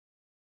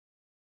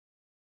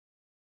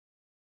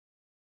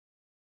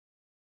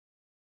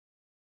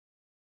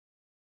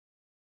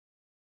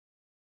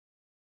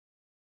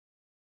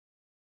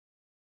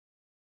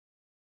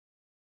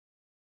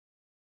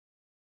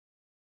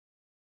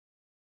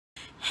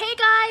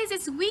guys,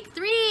 it's week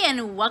 3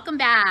 and welcome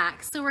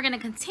back. So we're going to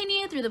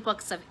continue through the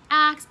books of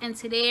Acts, and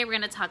today we're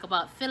going to talk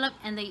about Philip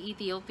and the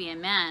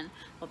Ethiopian man.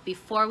 But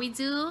before we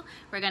do,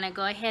 we're going to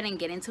go ahead and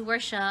get into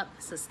worship,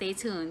 so stay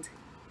tuned.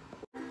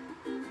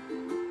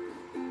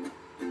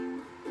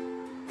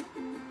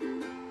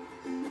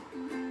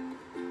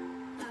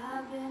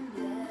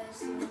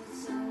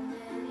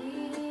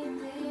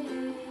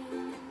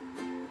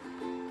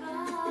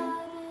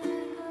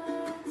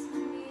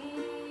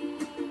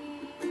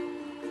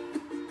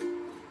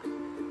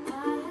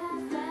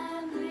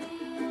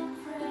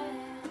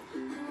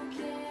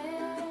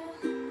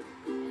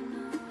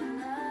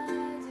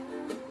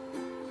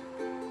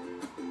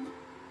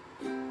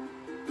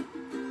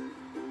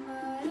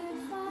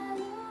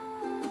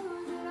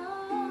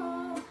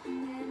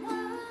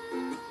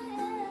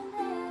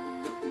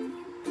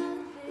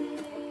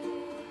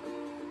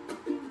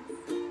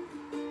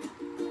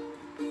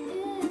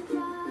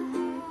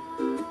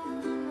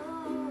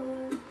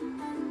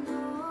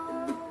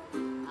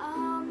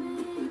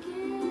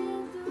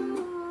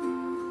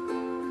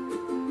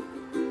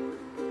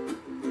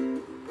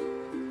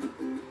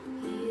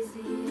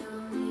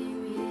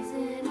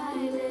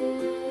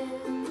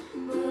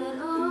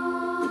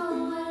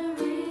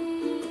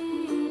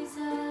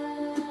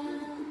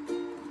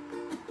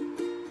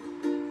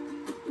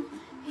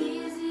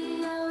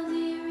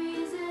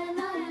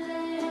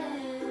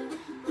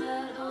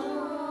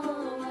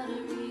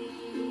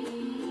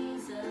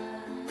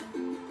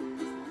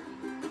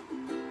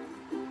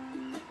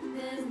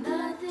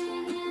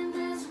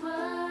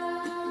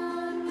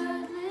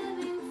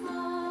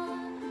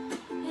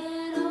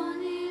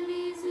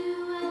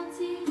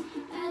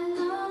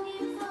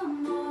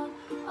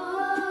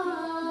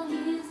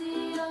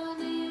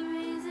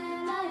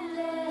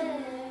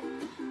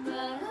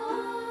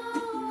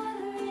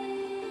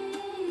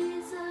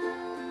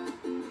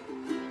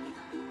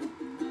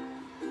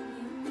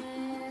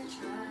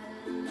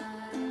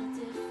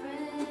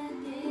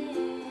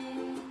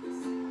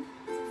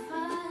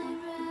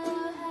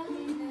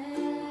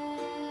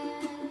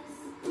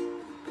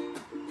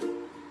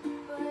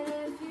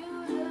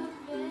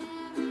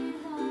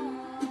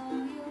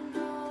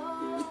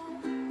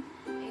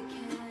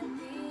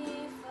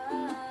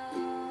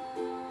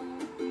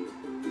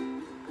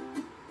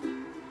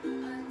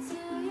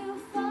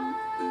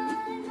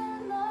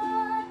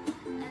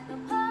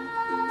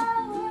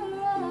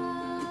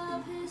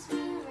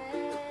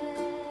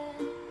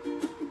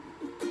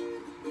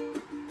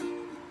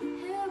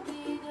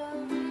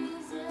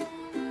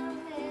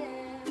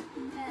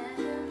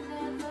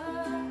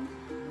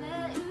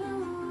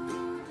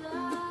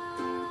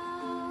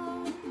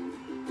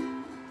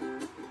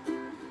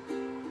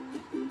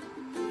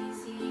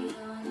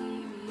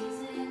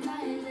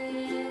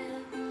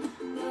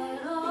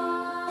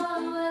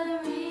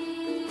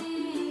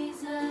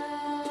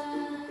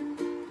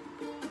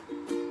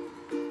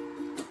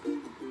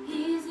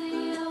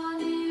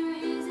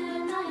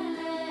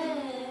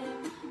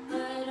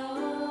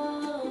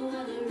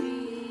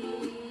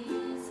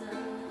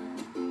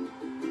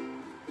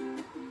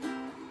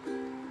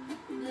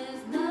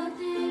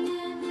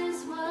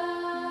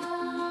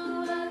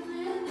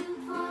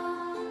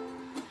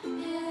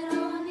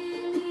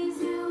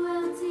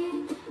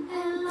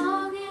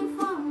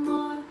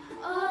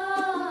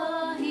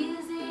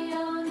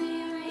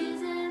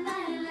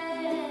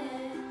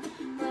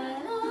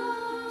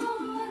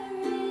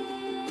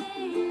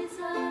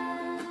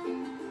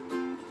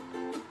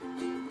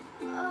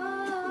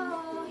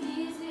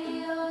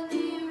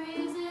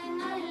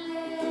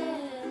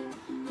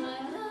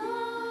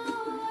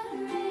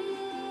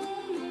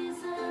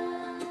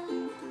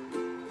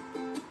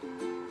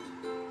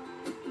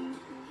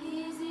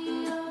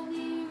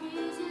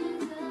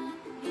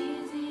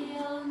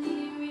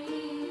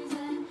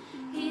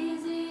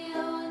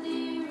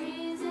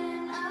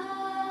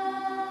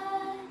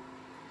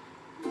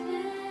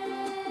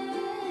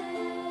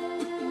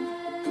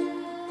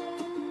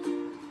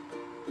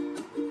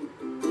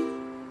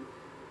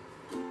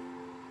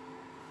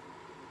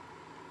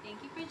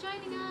 Thank you for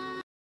joining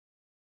us.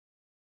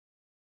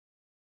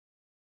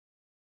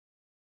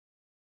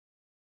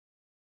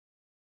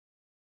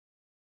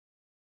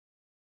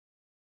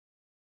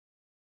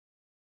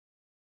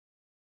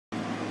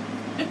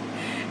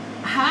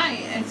 Hi,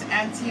 it's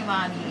Auntie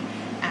Lonnie,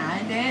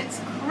 and it's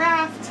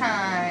craft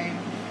time.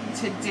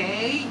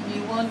 Today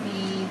you will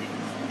need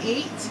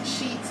 8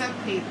 sheets of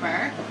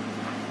paper,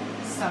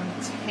 some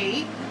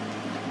tape,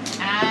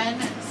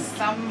 and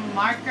some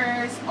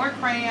markers or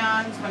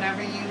crayons,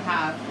 whatever you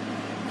have.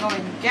 Go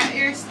and get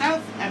your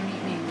stuff and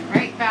meet me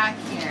right back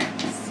here.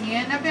 See you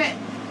in a bit.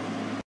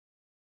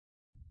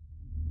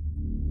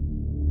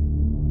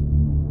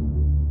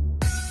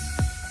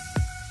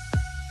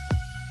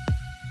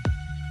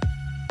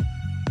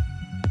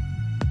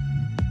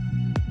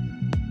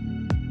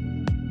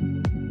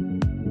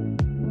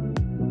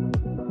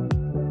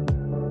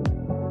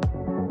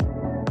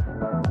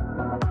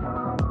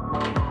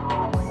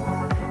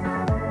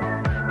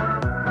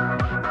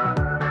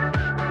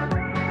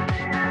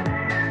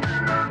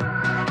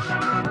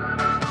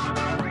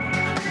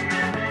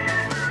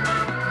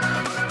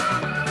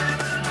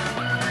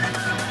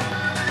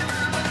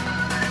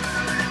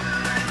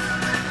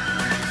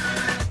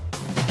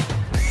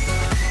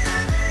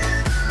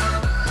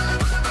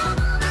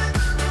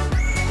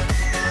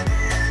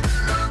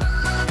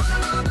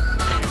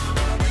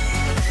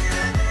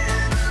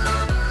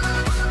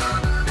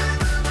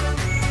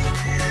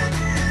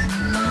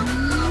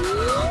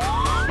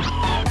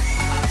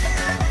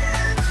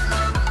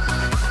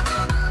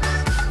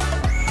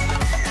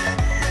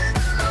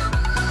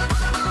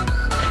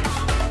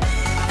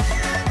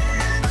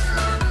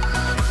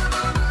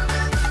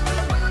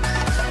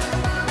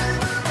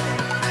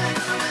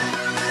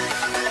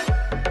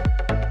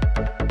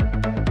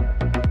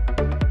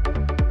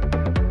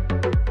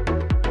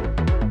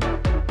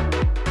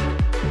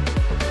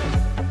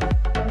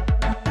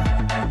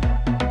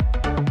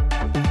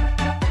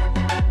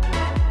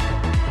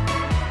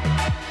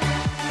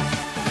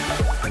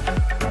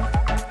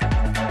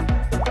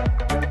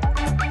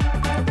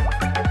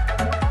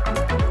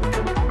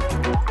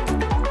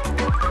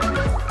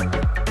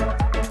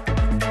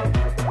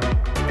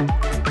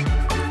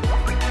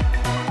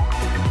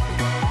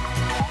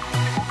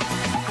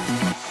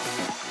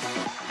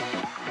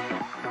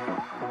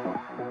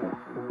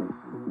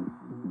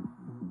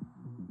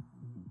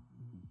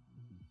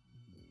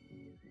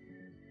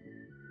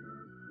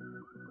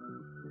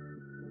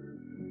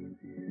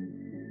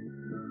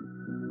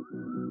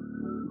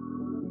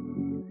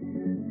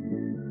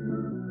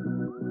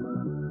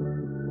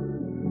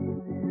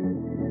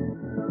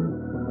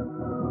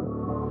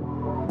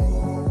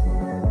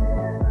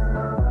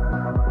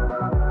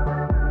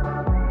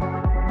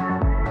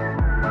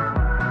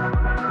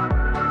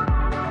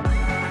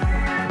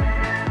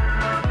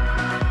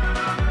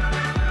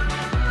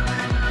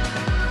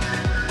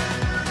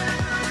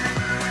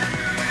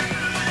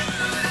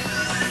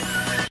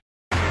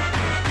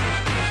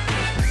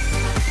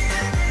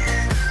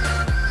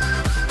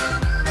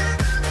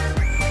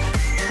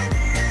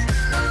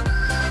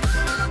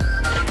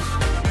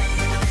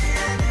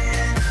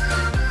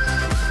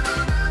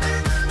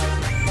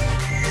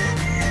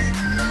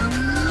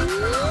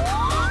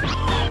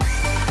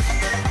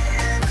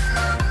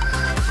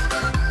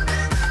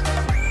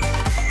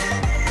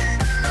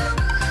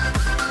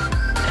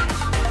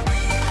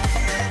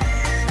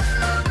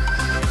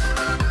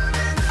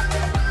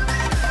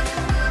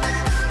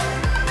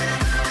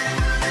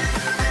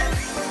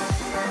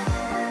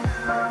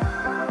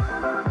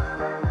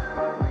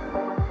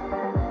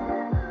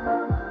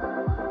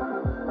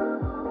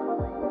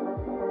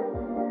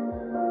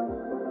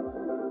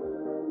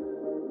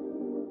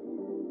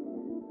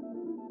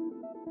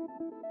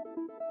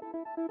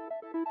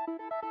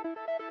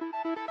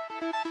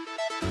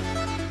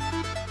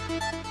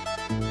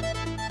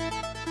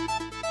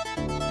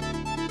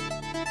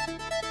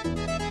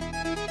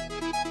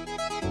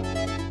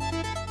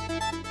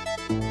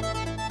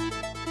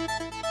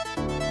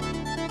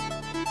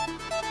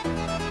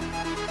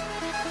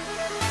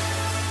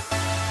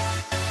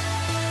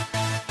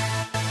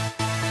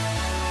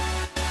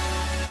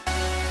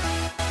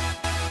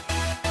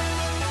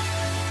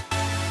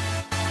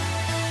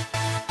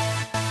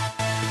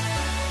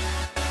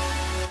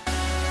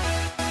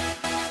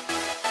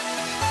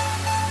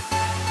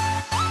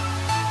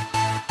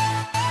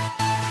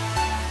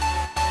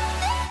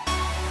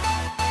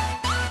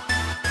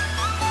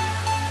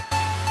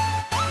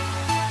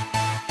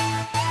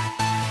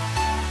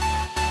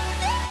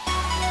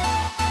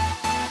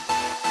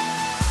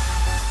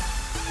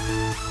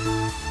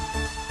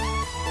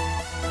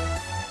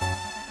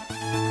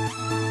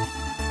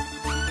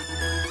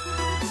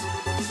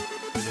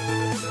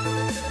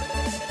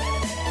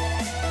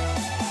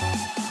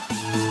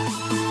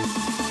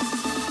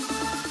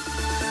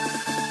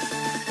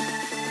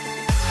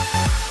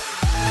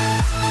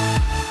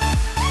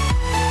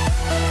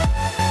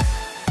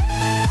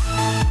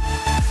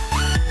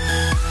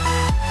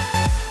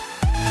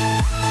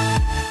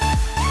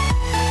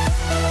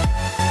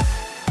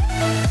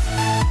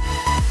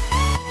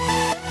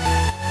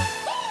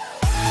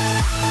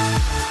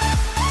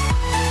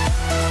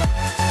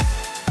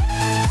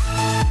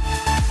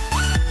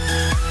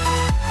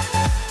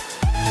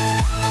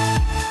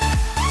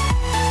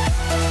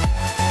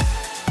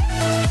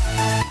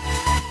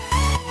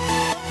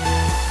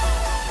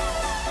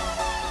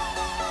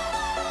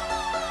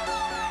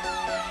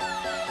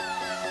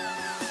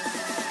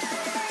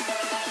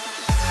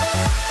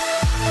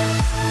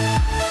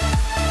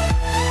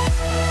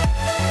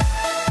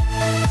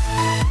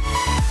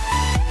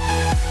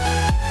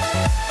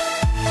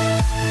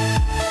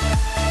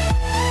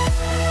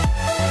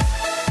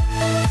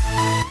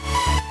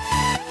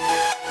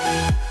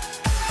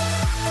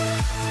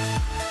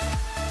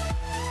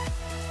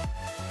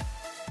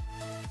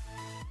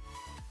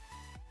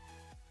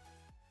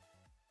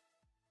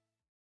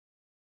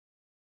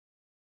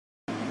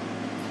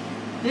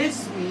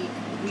 This week,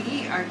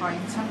 we are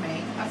going to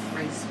make a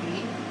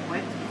frisbee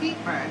with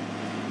paper.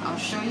 I'll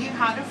show you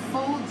how to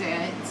fold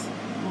it.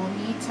 We'll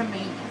need to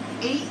make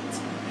 8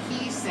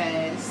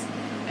 pieces,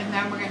 and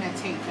then we're going to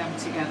tape them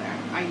together.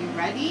 Are you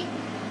ready?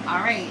 All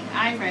right,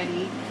 I'm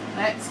ready.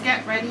 Let's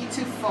get ready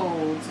to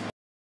fold.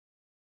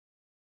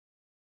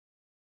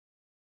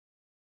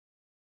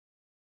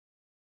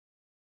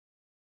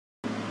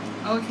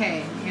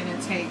 Okay, you're going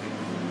to take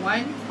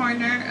one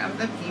corner of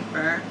the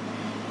paper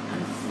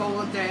and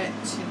fold it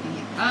to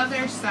the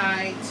other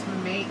side to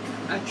make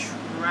a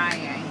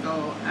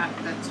triangle at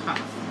the top.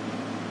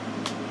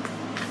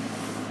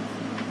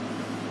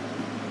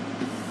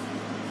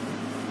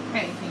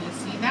 Okay, can you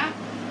see that?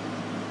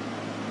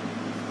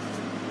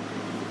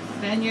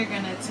 Then you're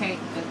going to take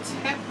the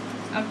tip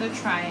of the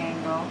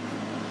triangle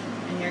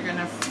and you're going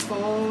to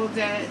fold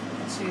it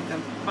to the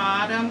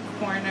bottom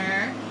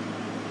corner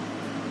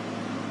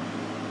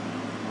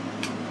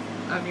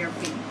of your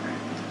paper.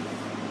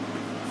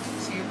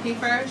 So your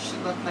paper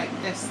should look like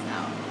this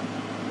now.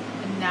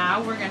 And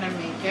now we're going to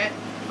make it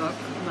look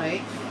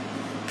like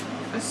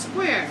a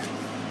square.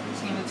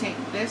 So you're going to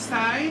take this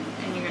side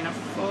and you're going to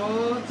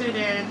fold it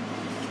in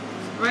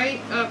right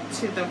up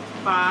to the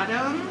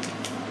bottom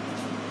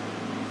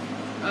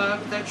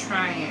of the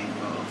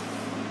triangle.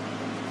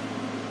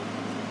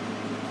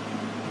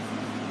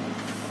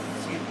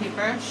 So your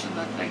paper should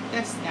look like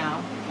this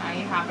now. Now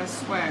you have a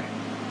square.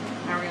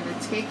 Now we're going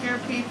to take your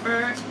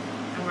paper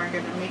and we're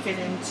going to make it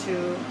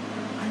into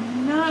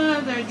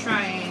another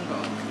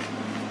triangle.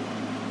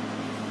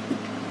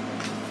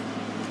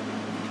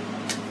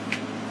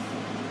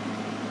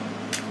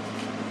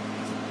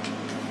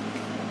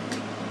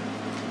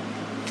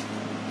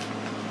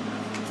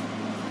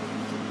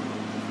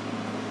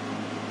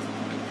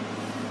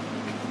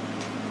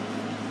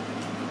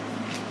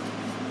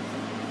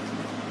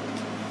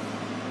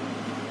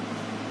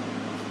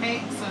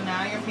 Okay, so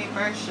now your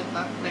paper should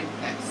look like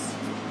this.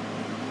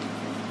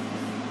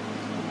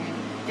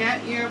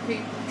 Get your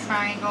paper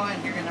triangle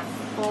and you're going to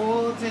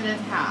fold it in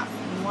half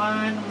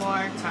one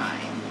more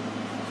time.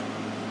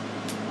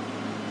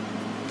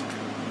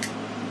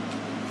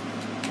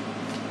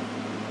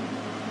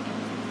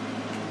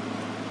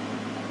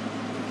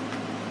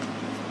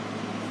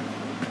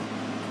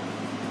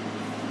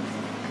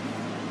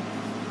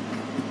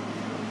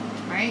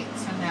 Right,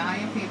 so now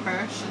your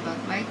paper should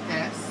look like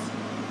this.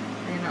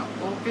 You're going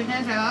to open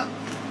it up.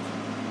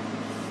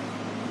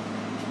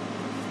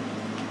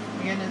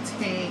 You're going to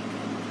take,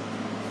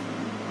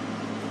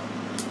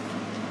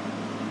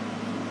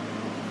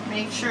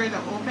 make sure the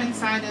open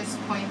side is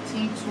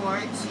pointing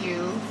towards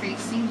you,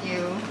 facing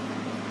you.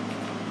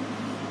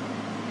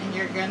 And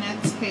you're going to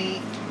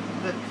take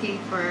the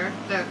paper,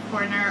 the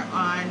corner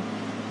on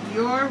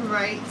your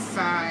right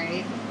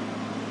side,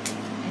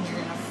 and you're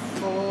going to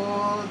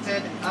fold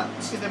it up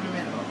to the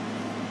middle.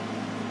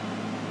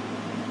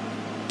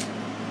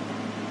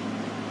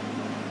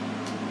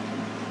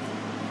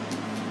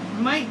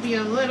 Might be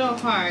a little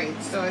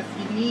hard, so if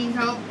you need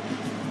help,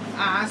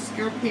 ask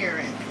your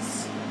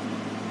parents.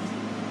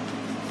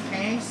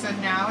 Okay, so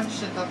now it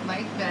should look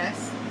like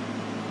this.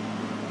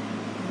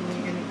 And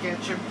you're going to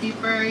get your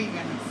paper, you're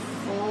going to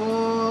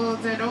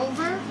fold it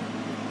over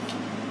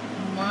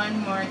one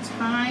more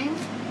time.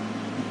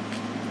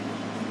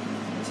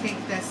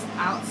 Take this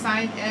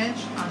outside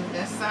edge on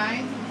this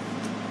side.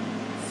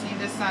 See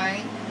the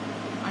side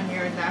on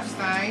your left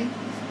side?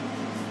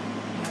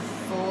 And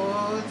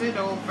fold it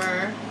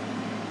over.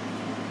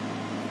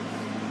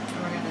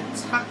 We're going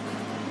to tuck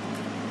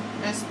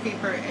this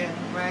paper in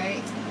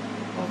right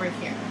over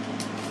here.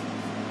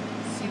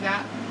 See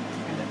that?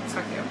 I'm going to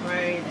tuck it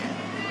right in.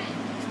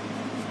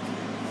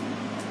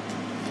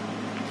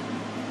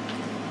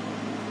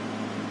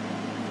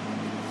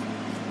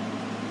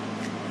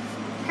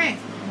 Okay,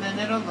 and then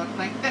it'll look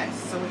like this.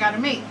 So we got to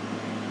make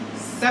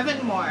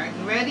 7 more.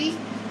 You ready?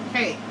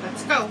 Okay,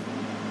 let's go.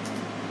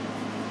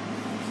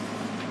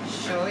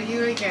 Show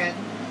you again.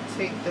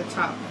 Take the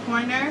top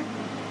corner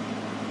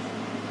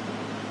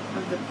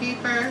of the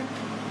paper,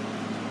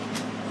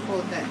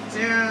 fold that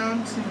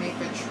down to make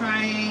a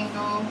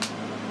triangle.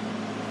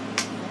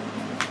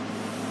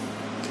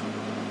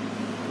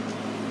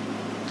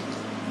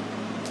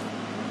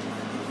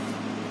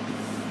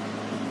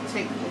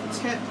 Take the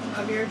tip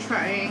of your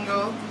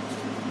triangle,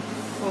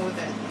 fold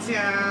that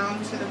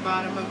down to the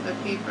bottom of the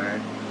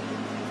paper.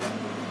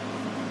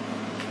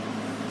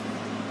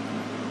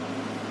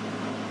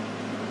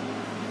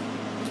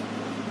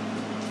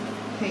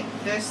 Take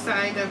this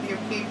side of your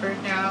paper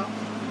now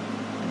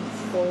and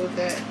fold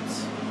it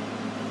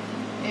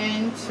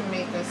in to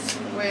make a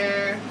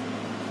square.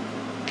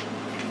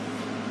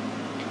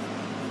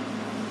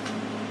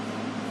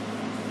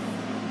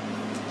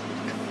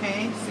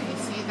 Okay, so you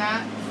see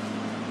that?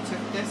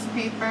 Took this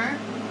paper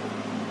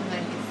and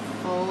then you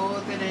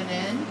folded it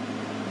in.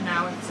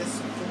 Now it's a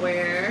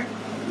square.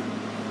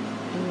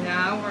 And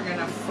now we're going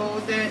to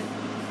fold it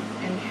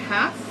in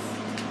half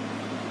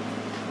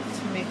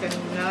to make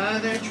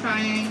another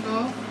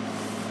triangle.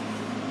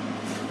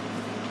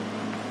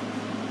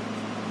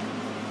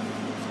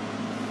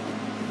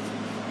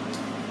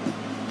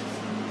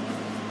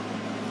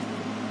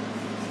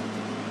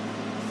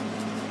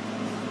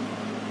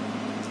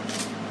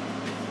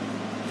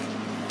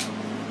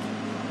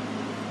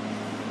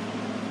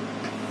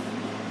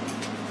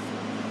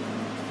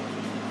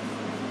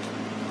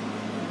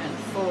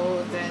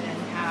 it in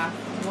half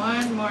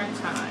one more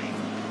time.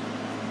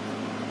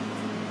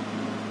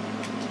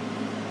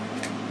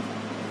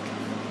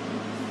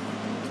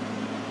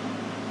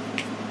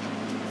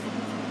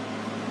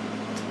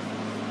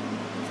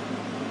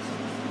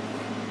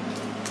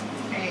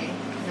 Okay,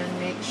 then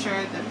make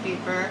sure the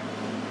paper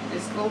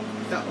is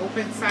the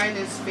open side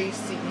is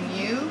facing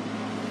you.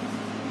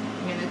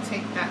 I'm going to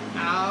take that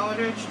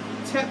outer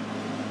tip.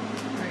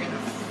 We're going to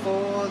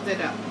fold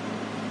it up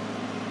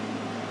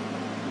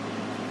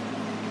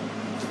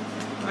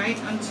right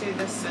onto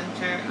the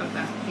center of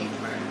that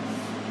paper.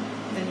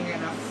 Then you're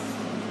going to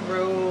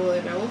roll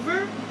it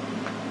over.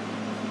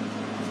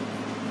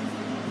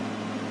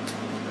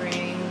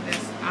 Bring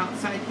this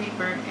outside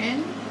paper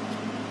in.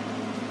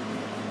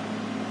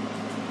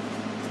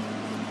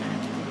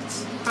 And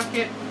tuck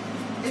it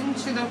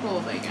into the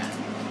hole again.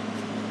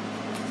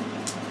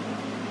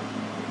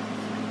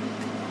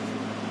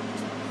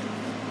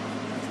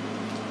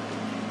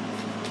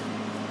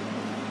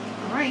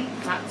 Alright,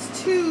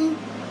 that's 2.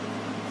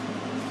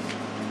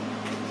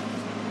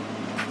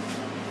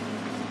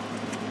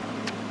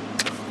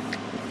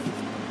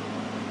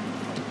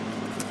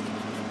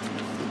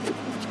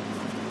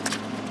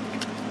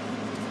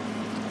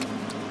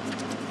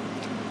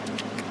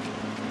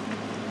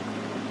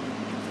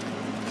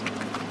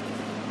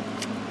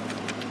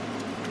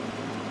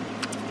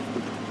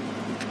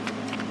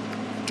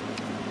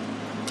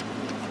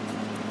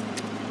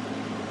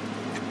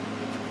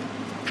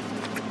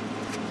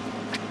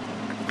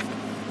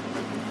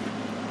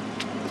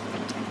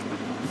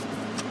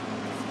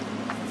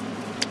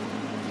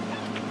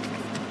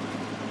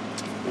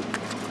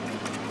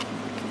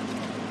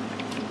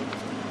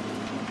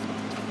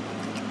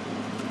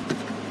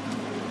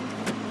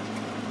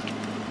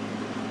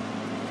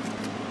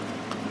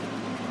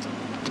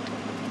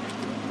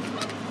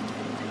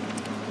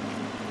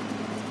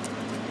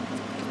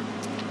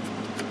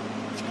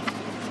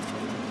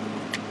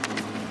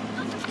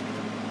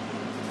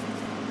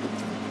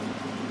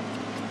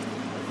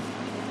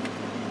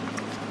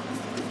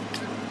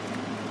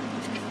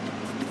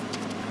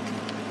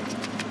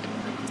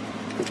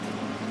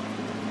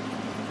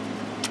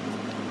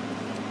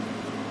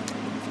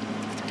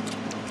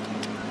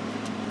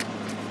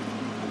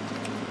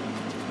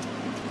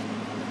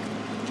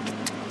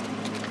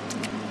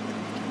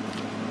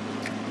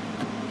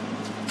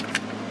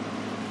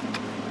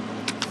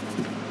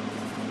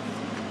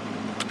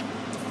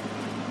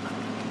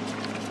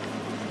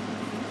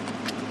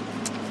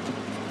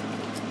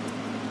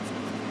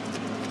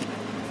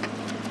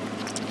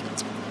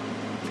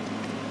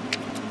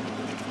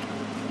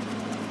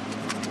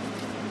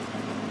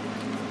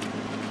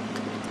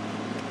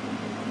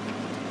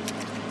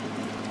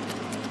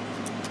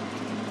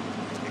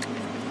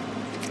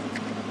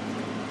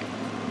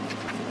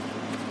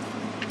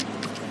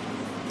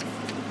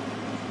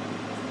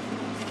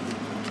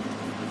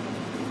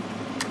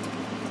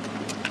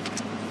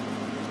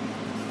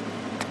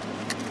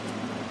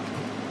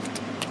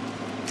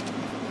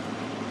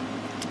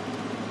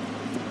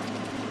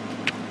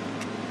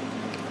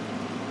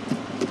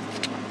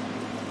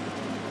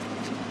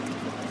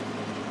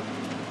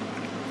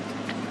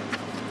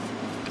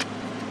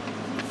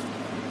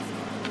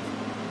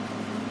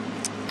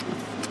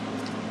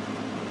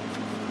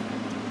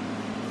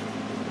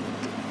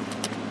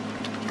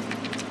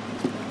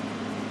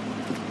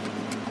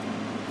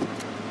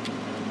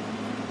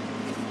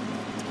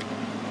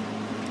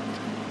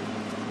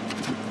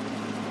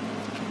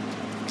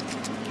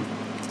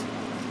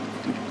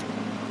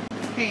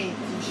 Okay,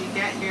 did you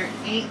get your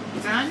 8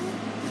 done?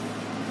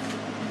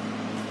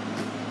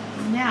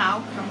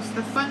 Now comes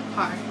the fun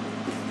part.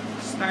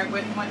 Start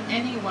with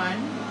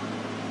anyone.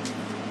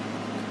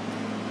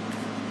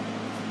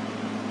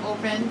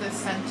 Open the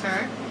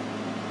center.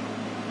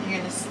 You're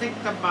going to stick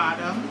the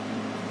bottom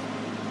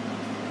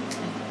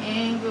and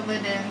angle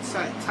it in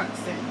so it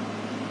tucks in.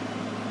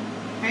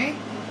 Okay?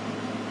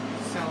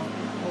 So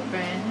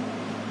open.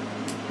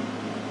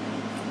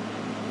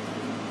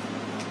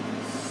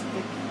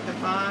 The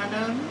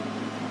bottom.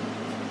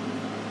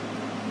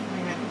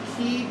 We're going to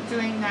keep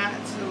doing that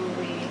till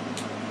we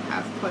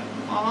have put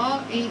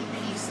all 8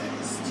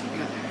 pieces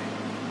together.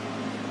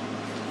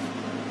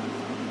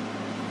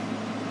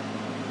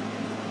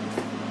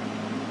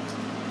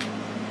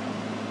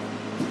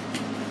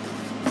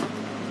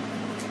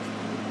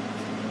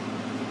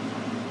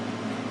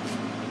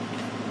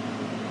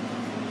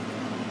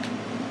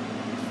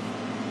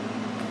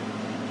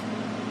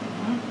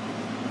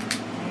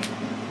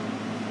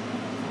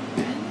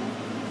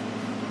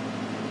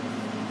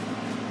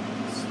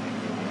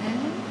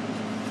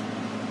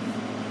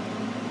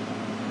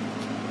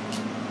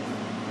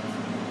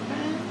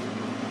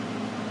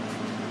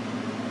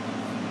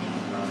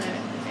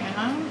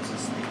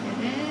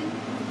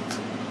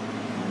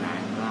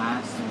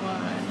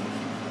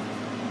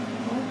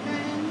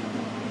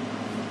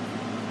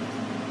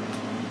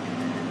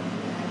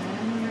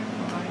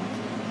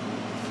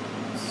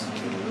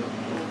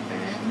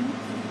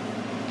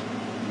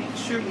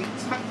 We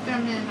tuck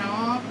them in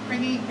all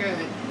pretty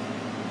good.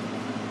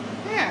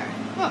 There,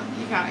 Look,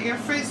 you got your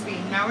frisbee.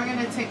 Now we're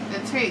going to take the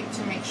tape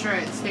to make sure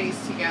it stays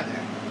together.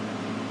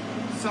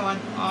 So on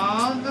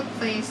all the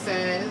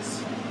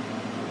places,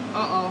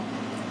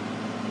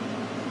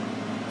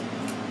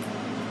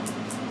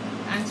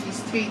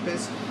 Auntie's tape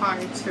is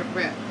hard to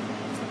rip.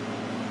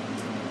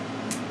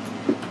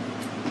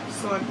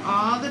 So in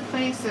all the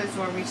places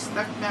where we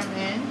stuck them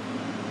in,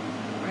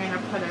 we're going to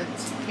put a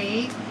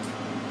tape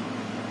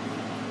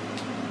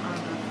on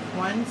the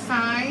one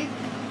side,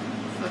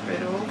 flip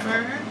it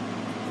over,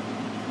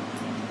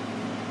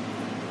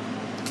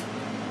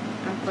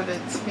 and put a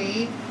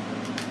tape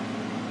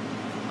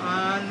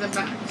on the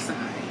back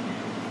side.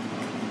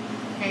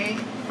 Okay,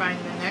 find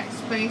the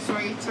next place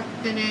where you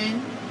tucked it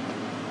in,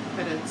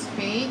 put a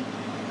tape,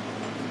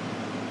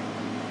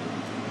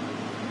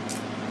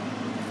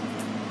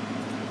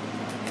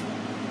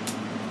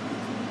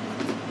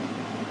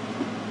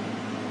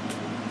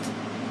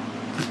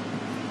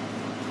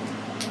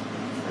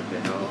 flip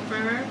it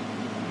over,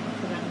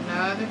 put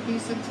another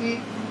piece of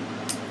tape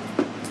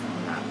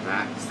on that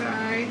back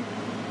side,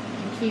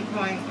 and keep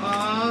going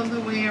all the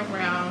way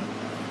around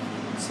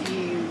till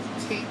you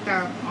take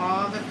down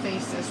all the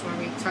places where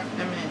we tuck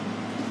them in.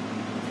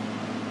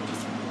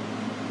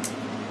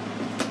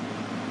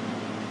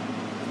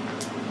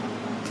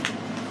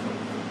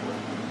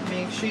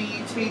 Make sure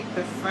you tape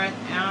the front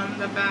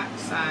and the back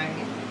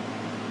side.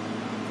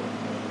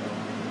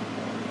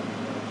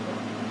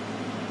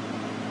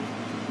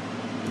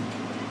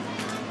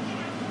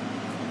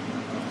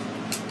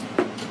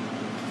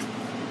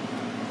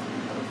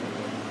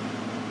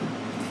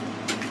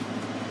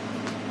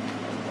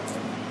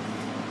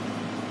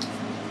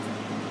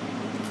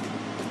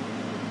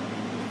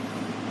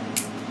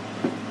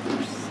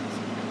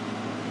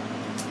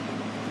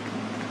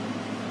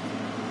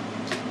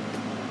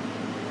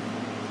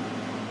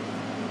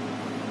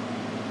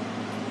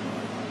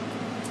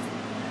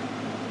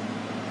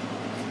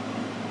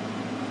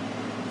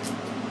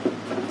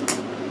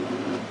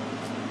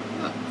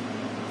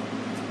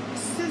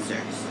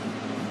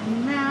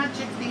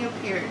 Magically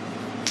appeared.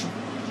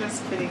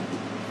 Just kidding.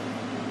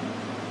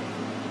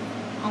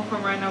 Uncle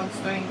Reynolds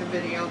doing the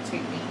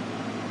videotaping.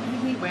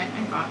 And he went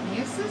and got me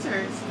a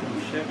scissors.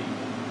 From Chevy.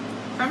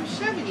 From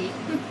Chevy.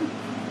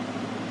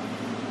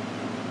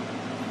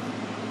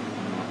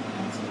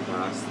 And he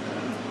lost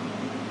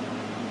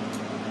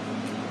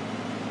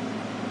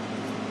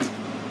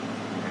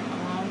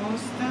We're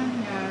almost done,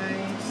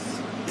 guys.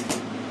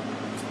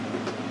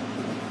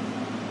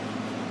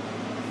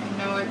 I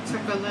know it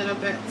took a little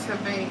bit to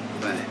make,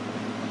 but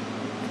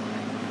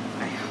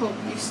I hope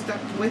you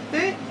stuck with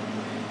it,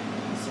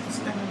 because it's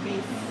going to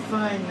be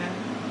fun.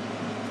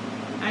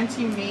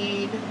 Auntie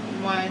made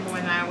one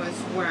when I was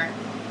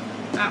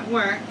at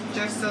work,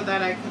 just so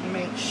that I could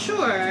make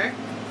sure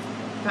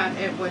that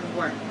it would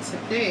work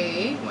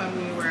today when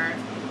we were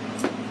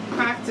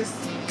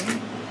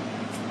practicing,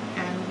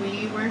 and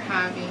we were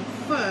having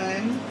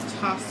fun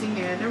tossing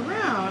it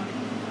around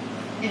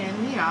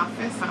in the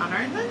office on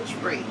our lunch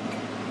break.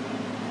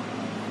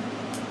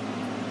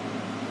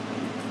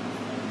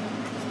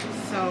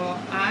 So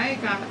I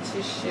got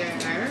to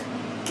share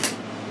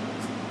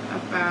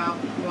about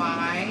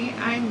why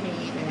I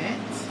made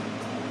it.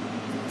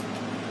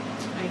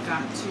 I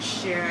got to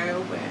share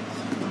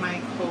with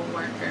my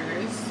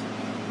co-workers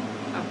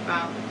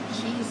about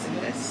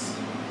Jesus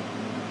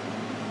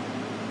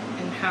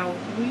and how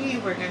we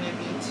were going to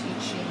be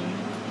teaching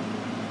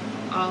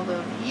all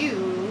of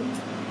you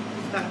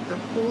that the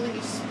Holy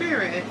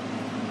Spirit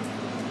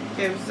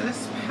gives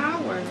us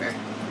power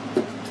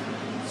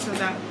so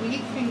that we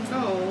can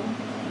go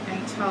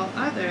and tell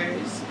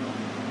others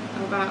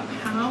about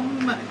how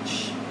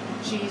much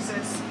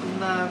Jesus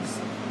loves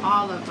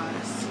all of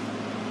us.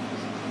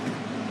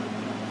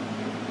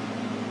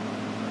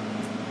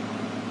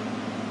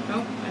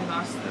 Nope, I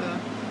lost the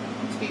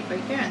tape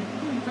again.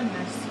 Oh my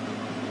goodness.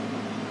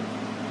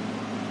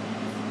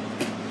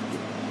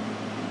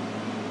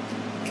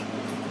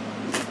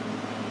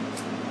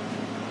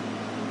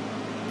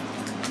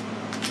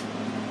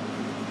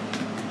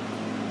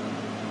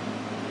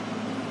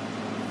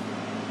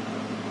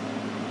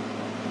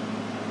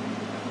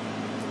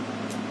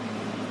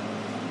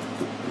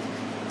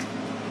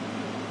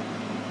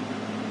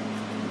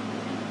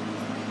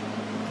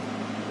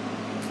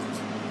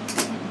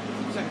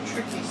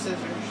 Tricky scissors.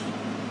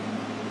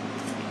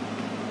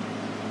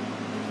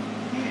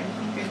 Okay, I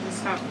think I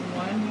just have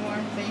one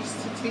more place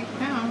to tape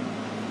down.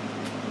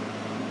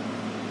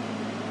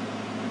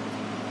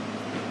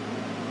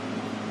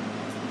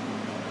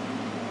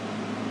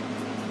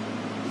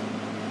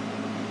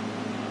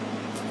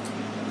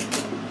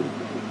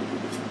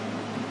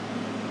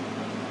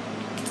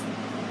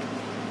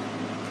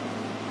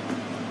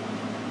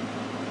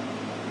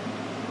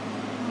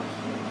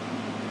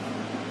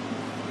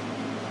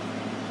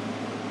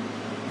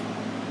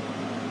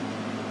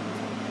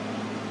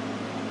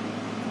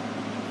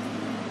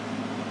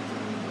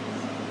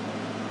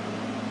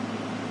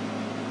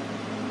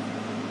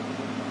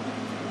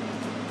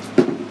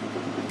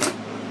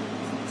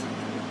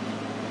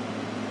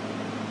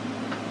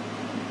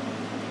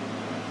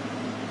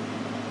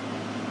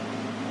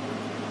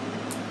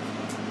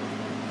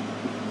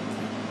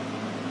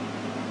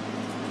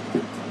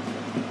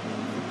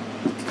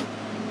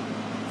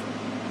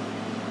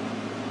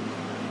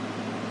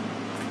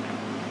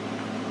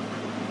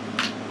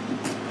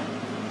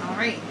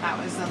 Great, that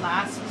was the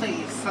last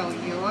place. So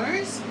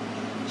yours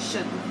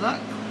should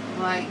look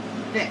like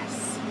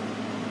this.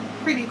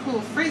 Pretty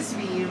cool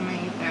frisbee you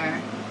made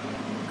there.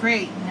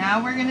 Great,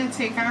 now we're gonna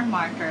take our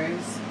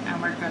markers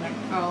and we're gonna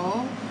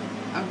go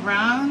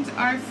around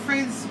our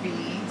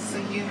frisbee. So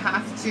you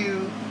have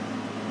to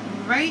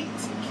write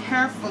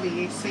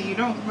carefully so you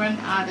don't run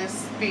out of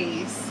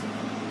space.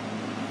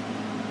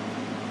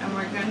 And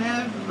we're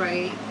gonna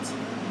write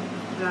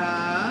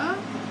the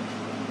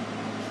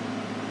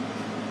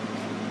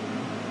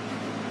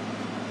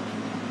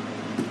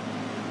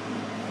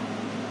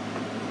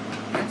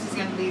I'm just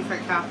gonna leave her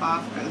cap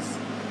off because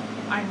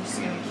I'm just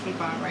gonna keep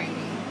on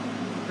writing.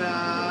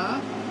 The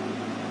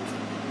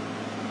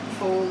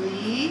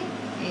Holy,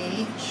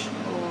 H-O-L-Y,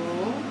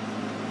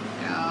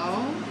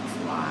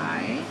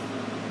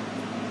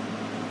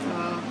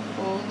 the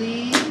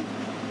Holy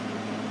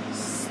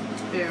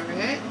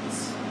Spirit,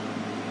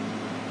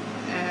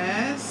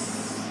 S-P-I-R-I-T,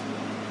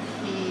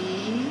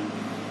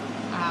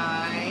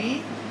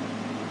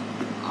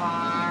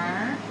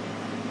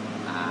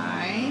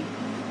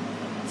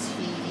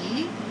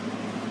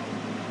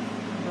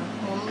 the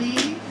Holy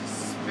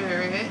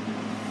Spirit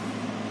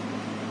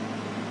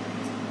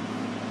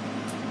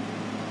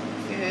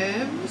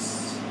gives,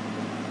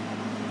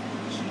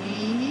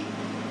 G-I-V-E-S,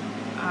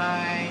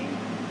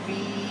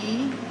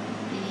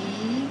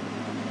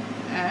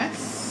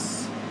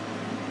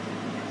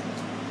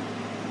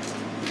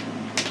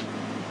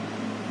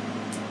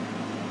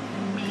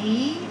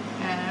 me,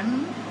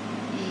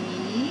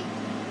 M-E,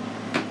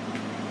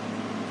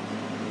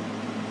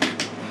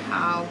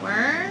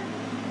 power,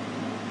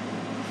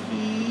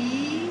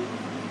 P-O-W-E-R,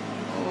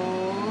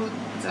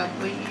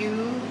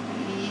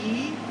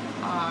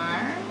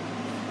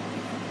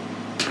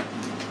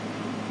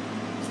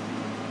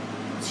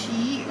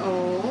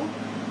 T-O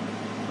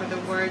for the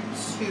word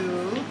to.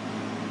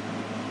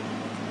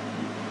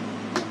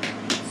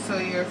 So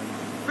your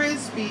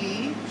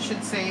frisbee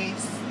should say,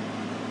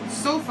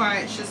 so far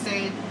it should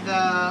say,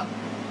 the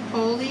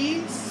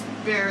Holy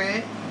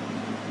Spirit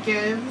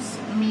gives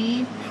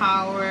me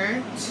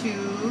power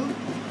to.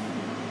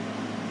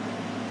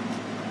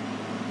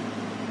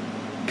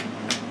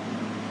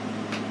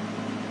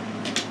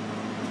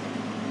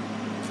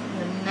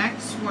 The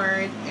next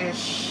word is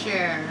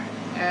share.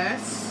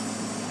 S-H-A-R-E,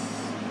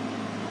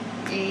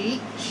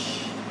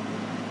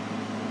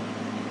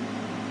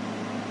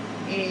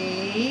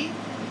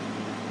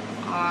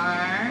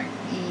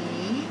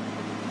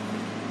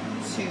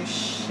 to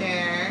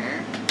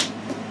share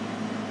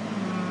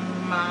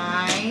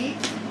my,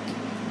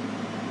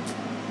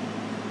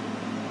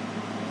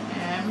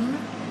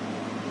 M-Y,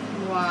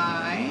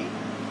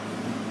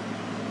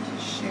 to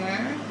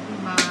share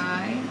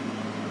my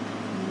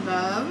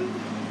love,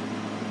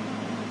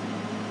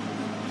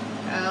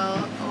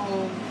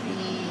 L-O-V-E,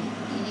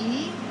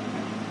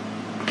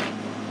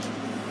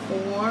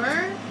 for,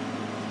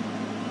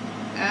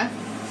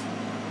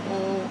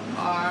 F-O-R,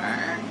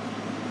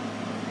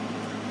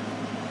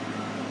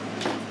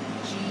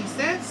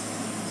 Jesus,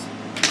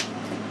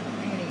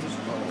 I'm going to use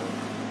gold,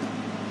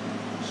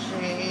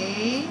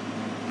 J-E-S-U-S,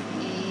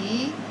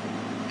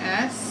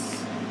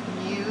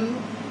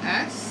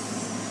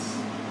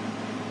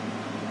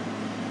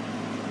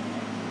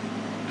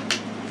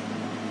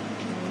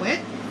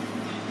 with,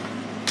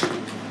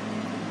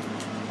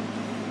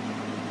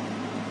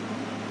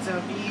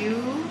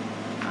 W-I-T-H,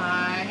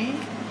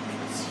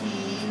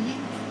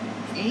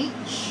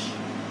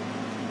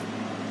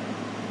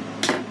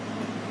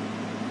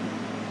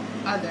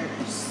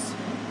 others,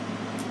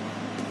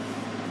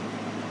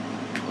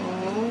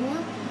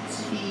 O-T-H-E-R-S.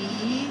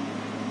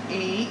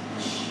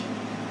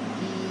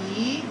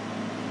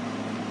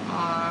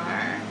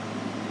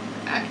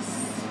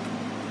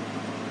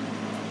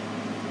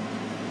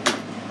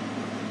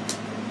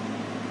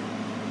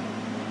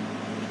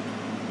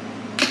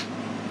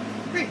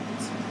 Great.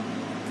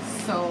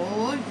 So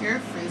your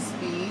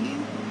frisbee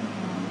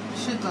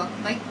should look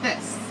like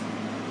this.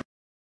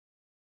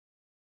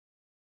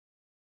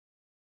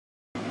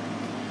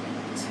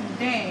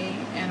 Today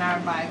in our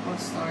Bible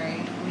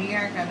story, we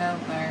are going to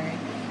learn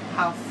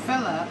how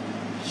Philip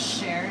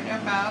shared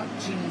about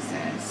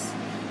Jesus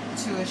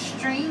to a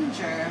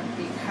stranger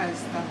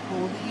because the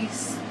Holy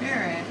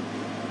Spirit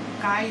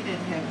guided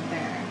him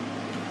there.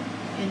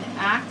 In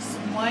Acts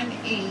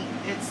 1:8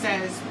 it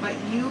says, "But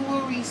you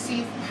will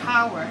receive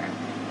power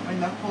when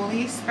the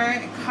Holy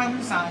Spirit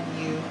comes on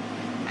you,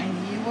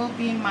 and you will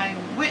be my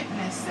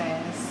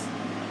witnesses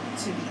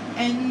to the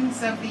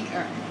ends of the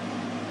earth."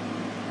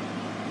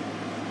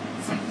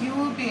 So you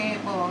will be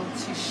able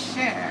to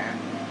share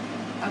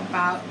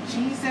about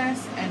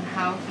Jesus and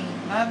how he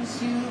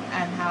loves you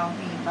and how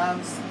he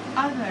loves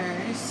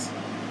others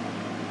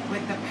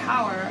with the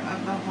power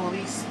of the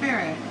Holy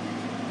Spirit.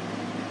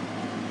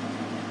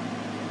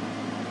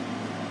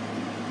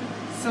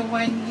 So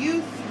when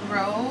you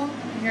throw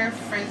your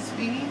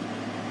frisbee,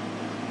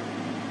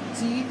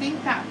 do you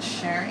think that's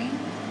sharing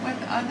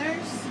with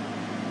others?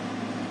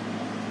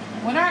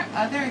 What are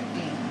other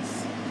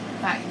things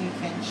that you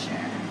can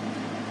share?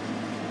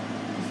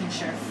 You can can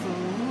share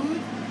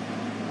food.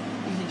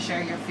 You can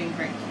share your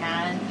favorite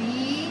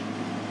candy.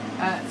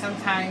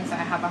 Sometimes I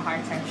have a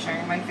hard time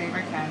sharing my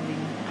favorite candy.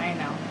 I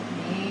know,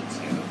 me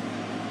too.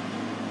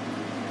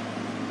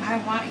 I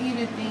want you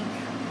to think,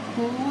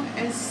 who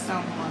is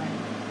someone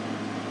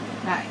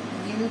that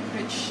you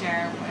could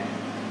share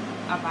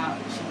with about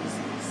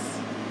Jesus?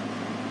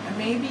 And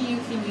maybe you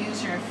can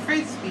use your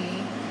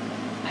frisbee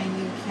and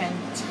you can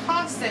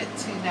toss it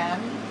to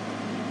them.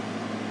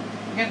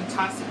 You're going to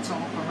toss it to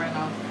Uncle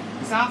Reno.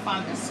 It's off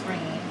on the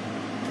screen.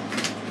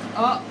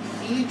 Oh,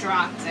 he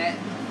dropped it.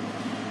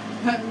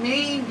 But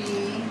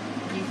maybe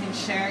you can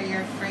share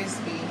your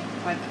frisbee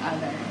with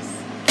others.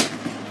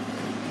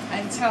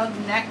 Until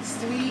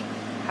next week,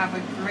 have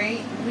a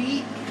great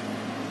week.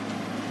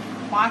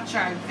 Watch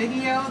our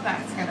video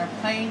that's going to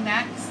play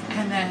next.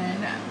 And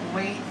then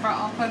wait for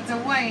Uncle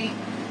Dwight,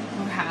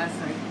 who has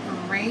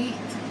a great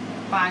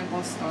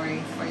Bible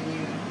story for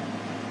you.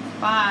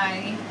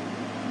 Bye.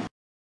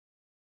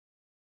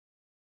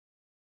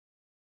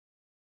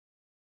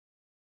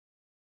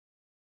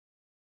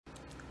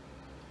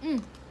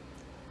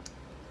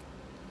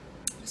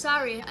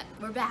 Sorry,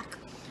 we're back.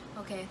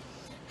 Okay.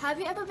 Have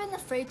you ever been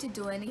afraid to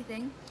do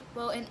anything?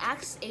 Well, in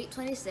Acts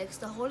 8:26,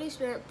 the Holy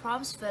Spirit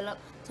prompts Philip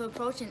to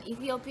approach an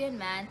Ethiopian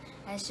man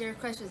and share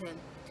Christ with him.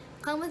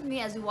 Come with me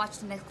as we watch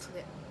the next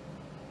clip.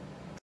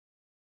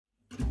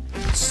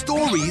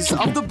 Stories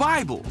of the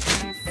Bible.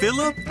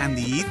 Philip and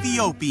the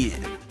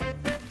Ethiopian.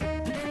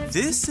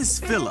 This is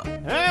Philip,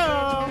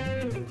 Hello.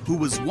 who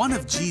was one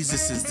of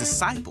Jesus'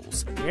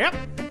 disciples. Yep.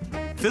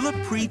 Philip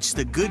preached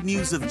the good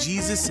news of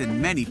Jesus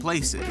in many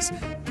places.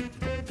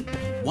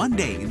 One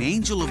day, an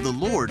angel of the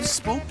Lord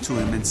spoke to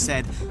him and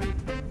said,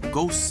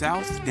 "Go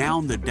south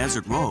down the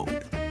desert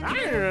road." I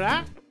knew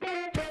that.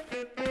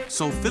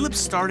 So Philip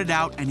started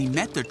out and he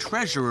met the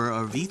treasurer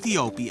of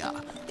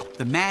Ethiopia.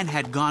 The man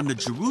had gone to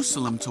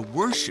Jerusalem to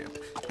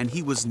worship, and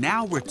he was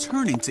now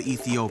returning to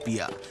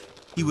Ethiopia.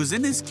 He was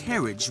in his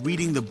carriage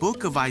reading the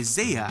book of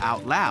Isaiah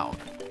out loud.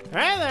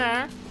 Hey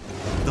there.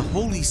 The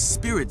Holy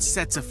Spirit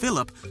said to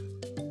Philip,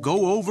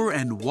 "Go over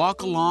and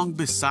walk along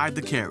beside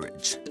the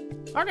carriage."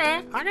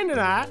 Okay, I can do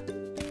that.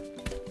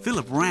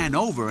 Philip ran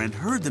over and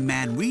heard the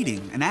man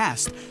reading and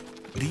asked,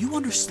 "Do you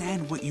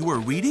understand what you are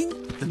reading?"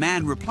 The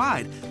man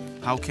replied,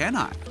 "How can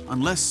I,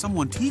 unless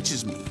someone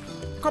teaches me?"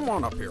 Come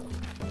on up here.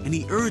 And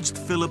he urged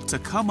Philip to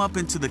come up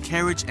into the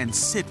carriage and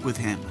sit with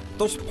him.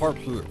 This part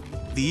here.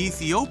 The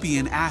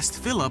Ethiopian asked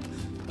Philip,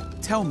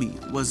 "Tell me,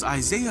 was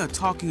Isaiah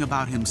talking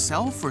about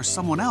himself or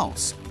someone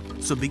else?"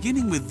 So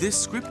beginning with this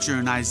scripture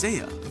in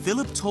Isaiah,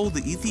 Philip told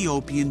the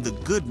Ethiopian the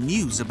good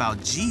news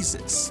about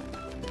Jesus.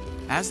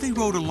 As they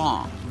rode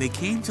along, they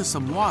came to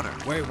some water,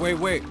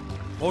 Wait.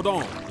 Hold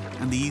on.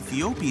 and the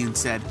Ethiopian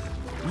said,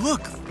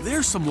 "Look,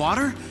 there's some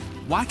water.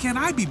 Why can't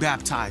I be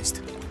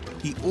baptized?"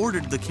 He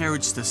ordered the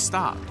carriage to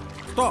stop,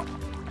 Stop.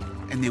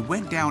 and they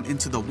went down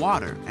into the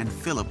water, and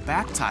Philip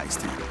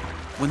baptized him.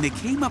 When they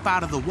came up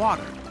out of the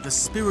water, the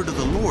Spirit of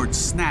the Lord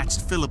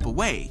snatched Philip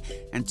away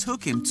and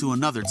took him to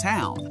another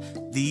town.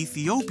 The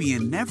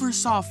Ethiopian never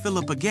saw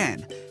Philip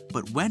again,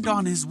 but went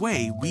on his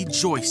way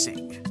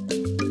rejoicing.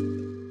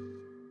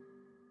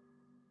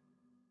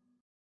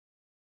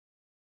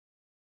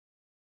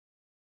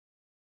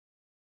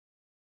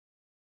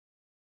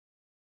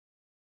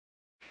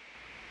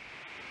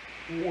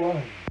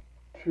 One,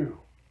 two,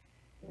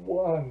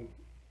 1,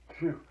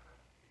 2,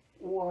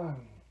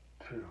 1,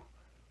 2,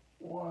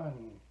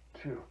 1,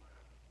 2,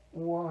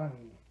 1,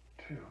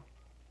 2.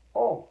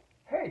 Oh,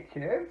 hey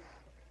kids.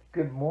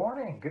 Good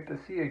morning. Good to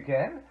see you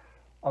again.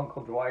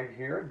 Uncle Dwight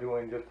here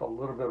doing just a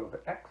little bit of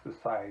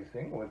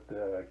exercising with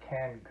the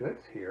canned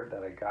goods here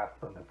that I got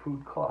from the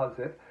food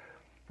closet.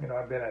 You know,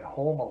 I've been at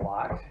home a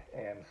lot,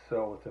 and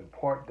so it's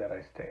important that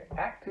I stay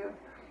active.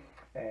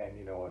 And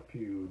you know, if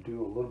you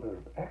do a little bit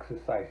of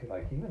exercising,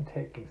 like even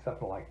taking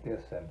something like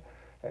this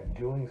and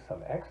doing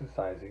some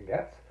exercising,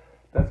 that's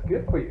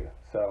good for you.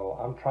 So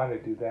I'm trying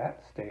to do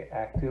that, stay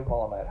active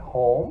while I'm at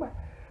home.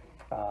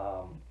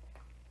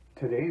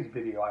 Today's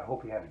video, I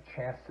hope you had a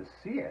chance to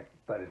see it,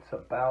 but it's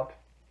about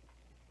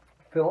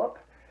Philip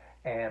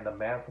and the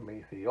man from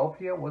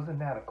Ethiopia. Wasn't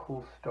that a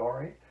cool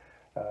story?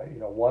 You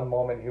know, one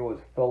moment here was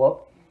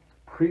Philip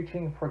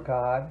preaching for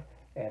God,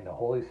 and the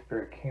Holy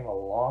Spirit came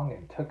along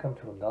and took him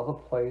to another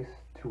place,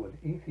 to an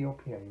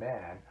Ethiopian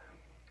man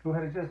who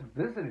had just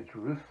visited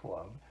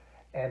Jerusalem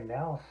and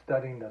now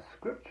studying the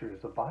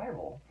scriptures, the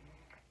Bible.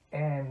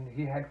 And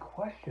he had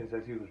questions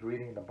as he was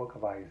reading the book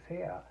of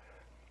Isaiah.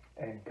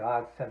 And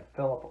God sent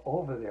Philip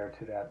over there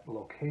to that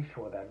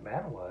location where that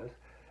man was.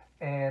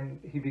 And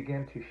he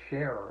began to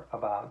share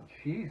about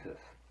Jesus.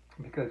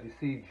 Because you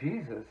see,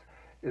 Jesus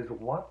is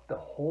what the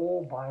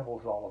whole Bible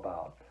is all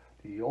about.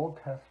 The Old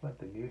Testament,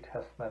 the New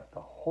Testament,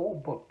 the whole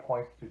book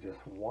points to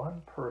just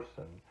one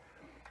person,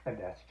 and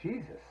that's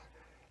Jesus.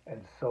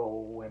 And so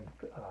when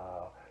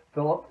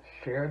Philip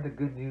shared the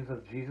good news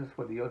of Jesus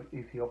with the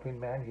Ethiopian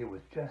man, he was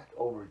just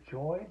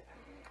overjoyed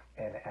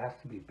and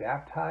asked to be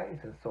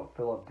baptized. And so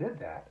Philip did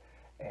that,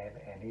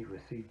 and he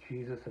received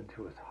Jesus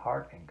into his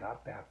heart and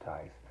got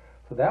baptized.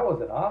 So that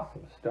was an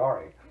awesome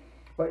story.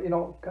 But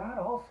God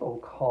also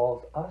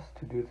calls us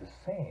to do the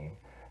same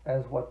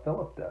as what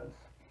Philip does.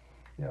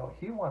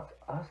 He wants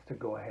us to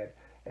go ahead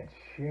and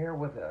share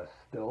with us,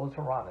 those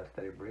around us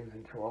that he brings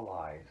into our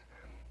lives,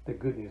 the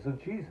good news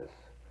of Jesus.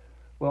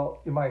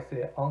 Well, you might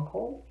say,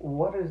 Uncle,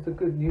 what is the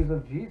good news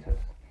of Jesus?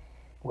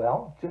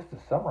 Well, just to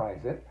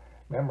summarize it,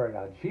 remember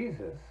now,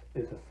 Jesus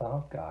is the Son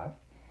of God,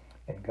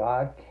 and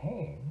God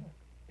came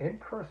in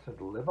person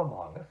to live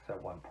among us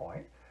at one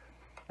point,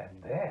 and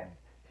then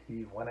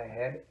he went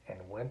ahead and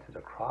went to the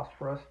cross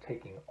for us,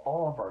 taking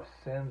all of our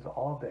sins,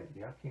 all of that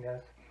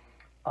yuckiness,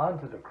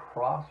 onto the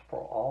cross for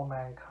all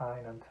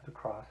mankind, onto the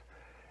cross.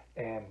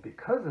 And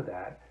because of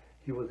that,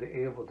 he was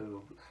able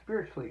to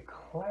spiritually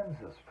cleanse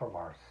us from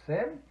our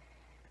sin.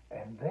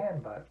 And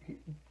then,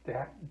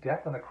 that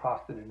death on the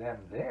cross didn't end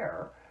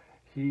there.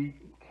 He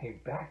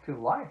came back to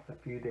life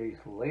a few days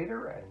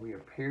later, and we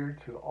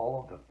appeared to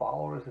all of the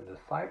followers and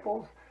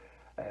disciples.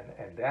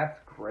 And that's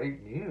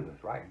great news,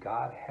 right?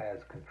 God has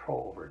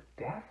control over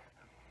death.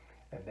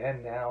 And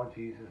then now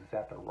Jesus is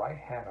at the right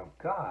hand of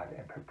God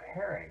and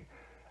preparing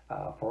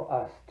for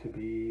us to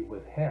be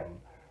with him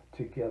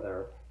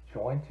together,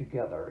 joined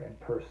together in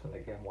person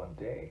again one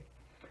day.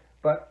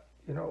 But,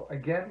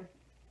 again,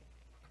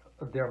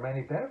 there are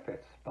many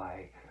benefits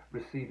by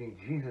receiving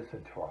Jesus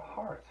into our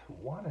hearts.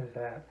 One is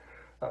that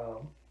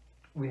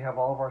we have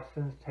all of our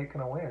sins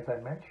taken away, as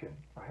I mentioned,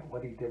 right?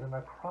 What he did on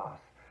the cross.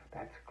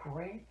 That's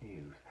great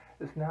news.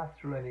 It's not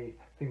through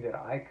anything that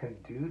I can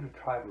do to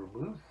try to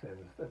remove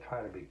sins, to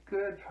try to be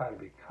good, try to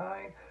be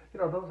kind.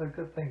 Those are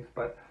good things,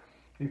 but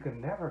you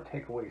can never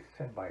take away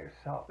sin by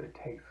yourself. It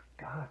takes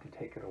God to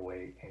take it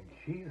away, and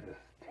Jesus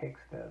takes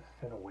that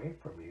sin away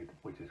from you,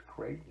 which is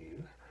great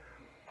news.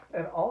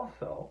 And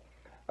also,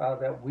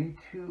 that we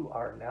too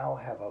now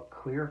have a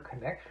clear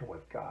connection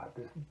with God.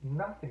 There's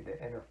nothing that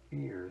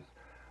interferes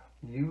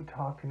you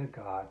talking to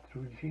God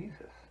through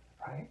Jesus,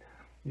 right?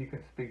 You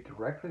can speak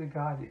directly to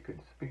God. You can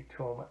speak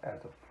to him as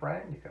a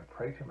friend. You can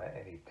pray to him at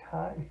any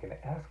time. You can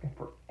ask him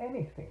for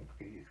anything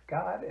because he's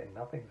God and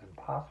nothing's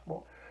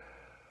impossible.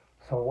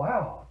 So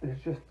wow,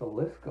 the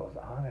list goes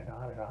on and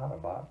on and on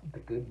about the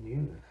good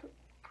news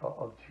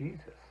of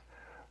Jesus.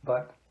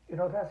 But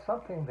that's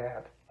something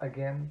that,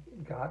 again,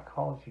 God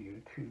calls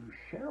you to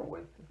share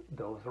with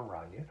those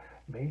around you.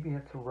 Maybe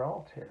it's a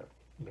relative.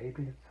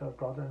 Maybe it's a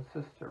brother and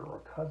sister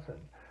or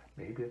cousin.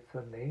 Maybe it's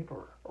a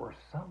neighbor or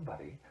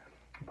somebody.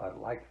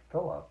 But like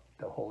Philip,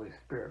 the Holy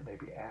Spirit may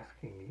be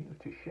asking you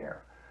to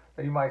share.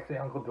 Now you might say,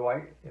 Uncle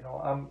Dwight,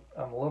 I'm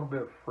a little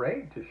bit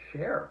afraid to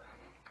share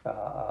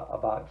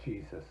about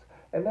Jesus.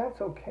 And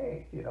that's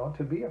okay,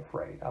 to be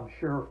afraid. I'm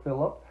sure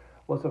Philip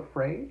was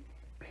afraid.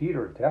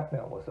 Peter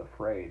definitely was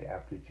afraid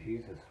after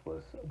Jesus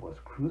was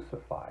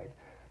crucified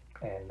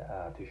and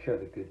to share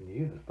the good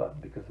news. But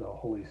because of the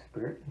Holy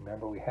Spirit,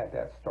 remember we had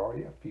that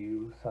story a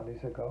few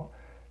Sundays ago,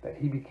 that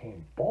he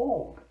became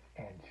bold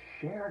and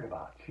shared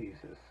about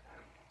Jesus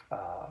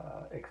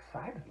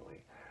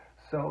excitedly.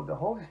 So the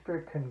Holy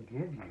Spirit can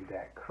give you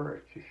that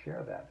courage to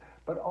share that,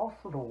 but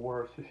also the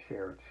words to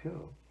share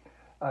too.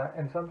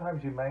 And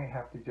sometimes you may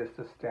have to just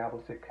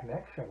establish a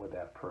connection with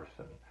that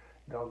person.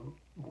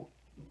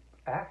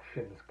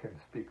 Actions can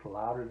speak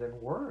louder than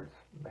words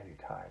many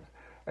times.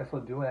 And so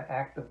doing an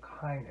act of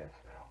kindness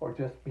or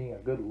just being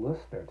a good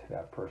listener to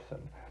that person.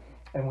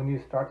 And when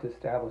you start to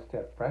establish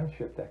that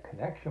friendship, that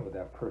connection with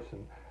that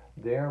person,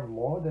 they're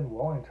more than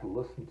willing to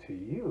listen to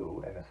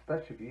you, and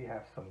especially if you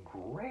have some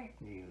great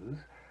news,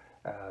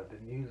 the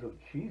news of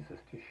Jesus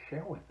to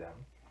share with them,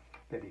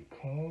 that he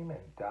came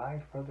and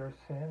died for their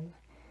sins,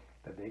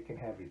 that they can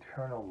have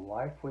eternal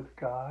life with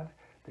God,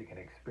 they can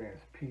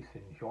experience peace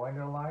and joy in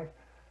their life.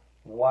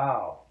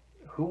 Wow,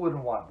 who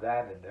wouldn't want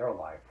that in their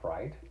life,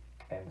 right?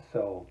 And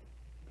so,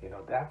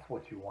 that's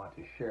what you want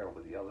to share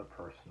with the other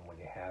person when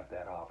you have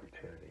that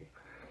opportunity.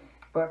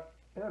 But,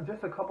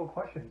 just a couple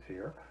questions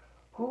here.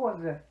 Who was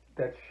it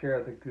that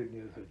shared the good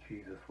news of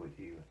Jesus with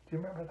you? Do you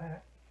remember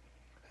that?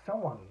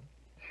 Someone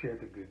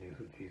shared the good news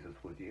of Jesus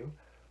with you.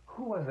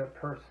 Who was that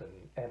person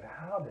and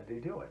how did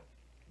they do it?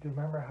 Do you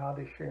remember how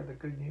they shared the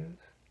good news?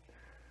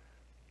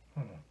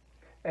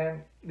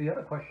 And the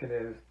other question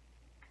is,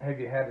 have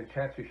you had a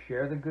chance to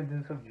share the good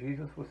news of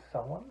Jesus with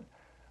someone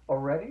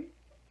already?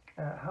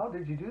 How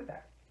did you do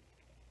that?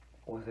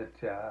 Was it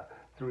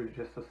through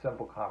just a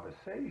simple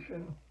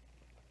conversation?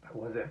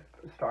 Was it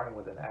starting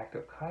with an act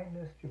of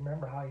kindness? Do you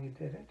remember how you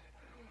did it?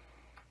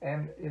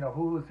 And,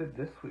 who is it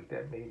this week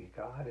that maybe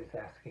God is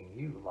asking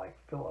you, like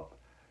Philip,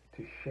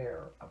 to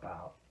share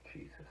about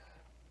Jesus?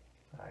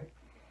 Right?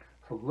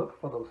 So look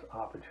for those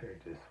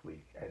opportunities this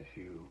week as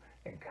you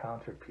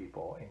encounter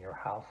people in your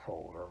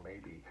household or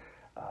maybe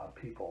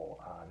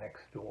people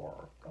next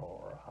door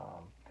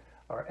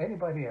or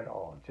anybody at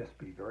all. Just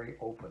be very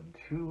open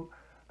to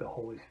the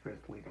Holy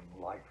Spirit's leading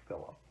like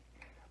Philip.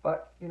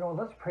 But,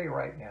 let's pray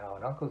right now.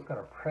 And Uncle's going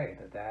to pray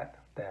that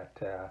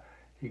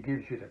he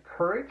gives you the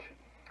courage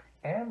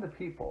and the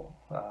people,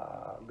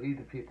 lead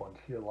the people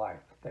into your life,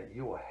 that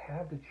you will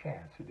have the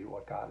chance to do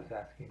what God is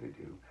asking you to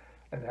do,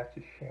 and that's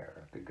to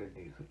share the good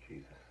news of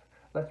Jesus.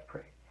 Let's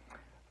pray.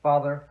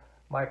 Father,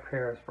 my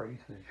prayer is for each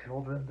of the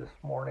children this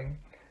morning.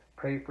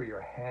 Pray for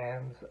your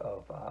hands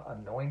of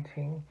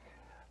anointing.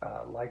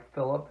 Like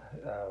Philip,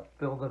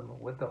 fill them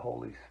with the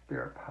Holy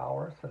Spirit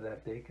power so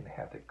that they can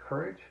have the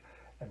courage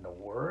and the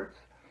words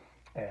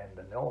and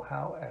the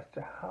know-how as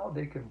to how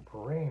they can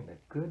bring the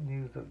good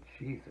news of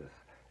Jesus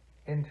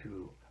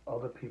into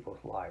other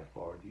people's lives,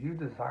 Lord. You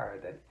desire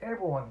that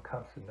everyone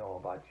comes to know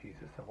about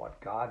Jesus and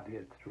what God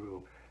did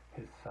through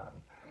his Son.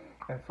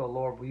 And so,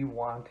 Lord, we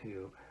want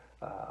to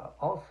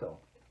also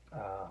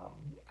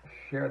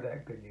share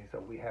that good news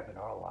that we have in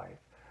our life,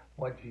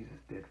 what Jesus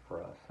did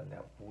for us, and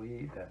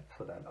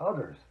so that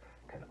others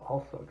can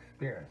also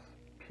experience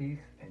peace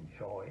and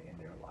joy in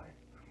their life.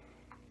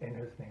 In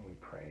his name we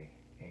pray.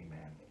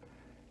 Amen.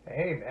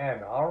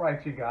 Amen. All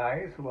right, you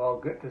guys. Well,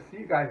 good to see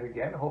you guys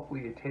again.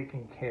 Hopefully you're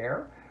taking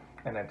care.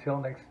 And until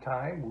next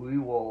time, we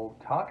will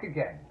talk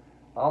again.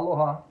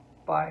 Aloha.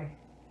 Bye.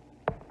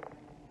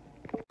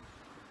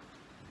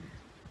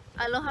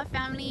 Aloha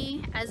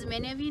family, as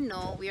many of you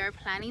know, we are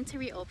planning to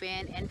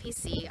reopen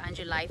NPC on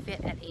July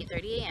 5th at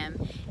 8:30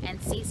 a.m.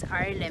 and seats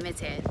are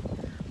limited.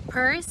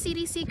 Per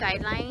CDC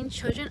guideline,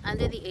 children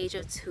under the age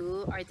of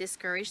 2 are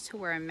discouraged to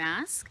wear a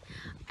mask,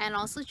 and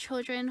also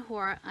children who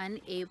are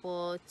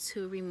unable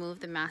to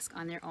remove the mask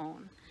on their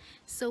own.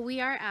 So we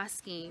are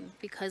asking,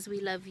 because we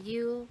love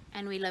you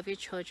and we love your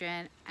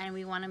children and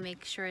we want to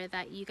make sure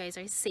that you guys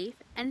are safe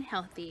and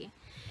healthy,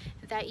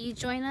 that you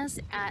join us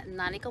at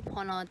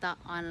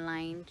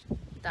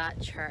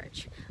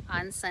nanaikapono.online.church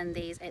on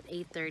Sundays at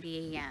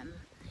 8:30 a.m.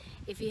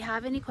 If you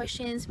have any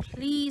questions,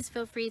 please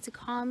feel free to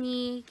call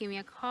me, give me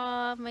a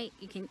call.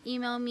 You can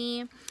email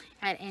me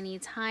at any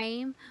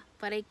time.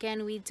 But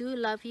again, we do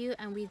love you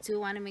and we do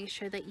want to make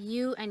sure that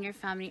you and your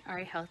family are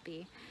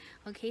healthy.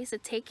 Okay, so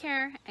take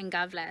care and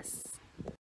God bless.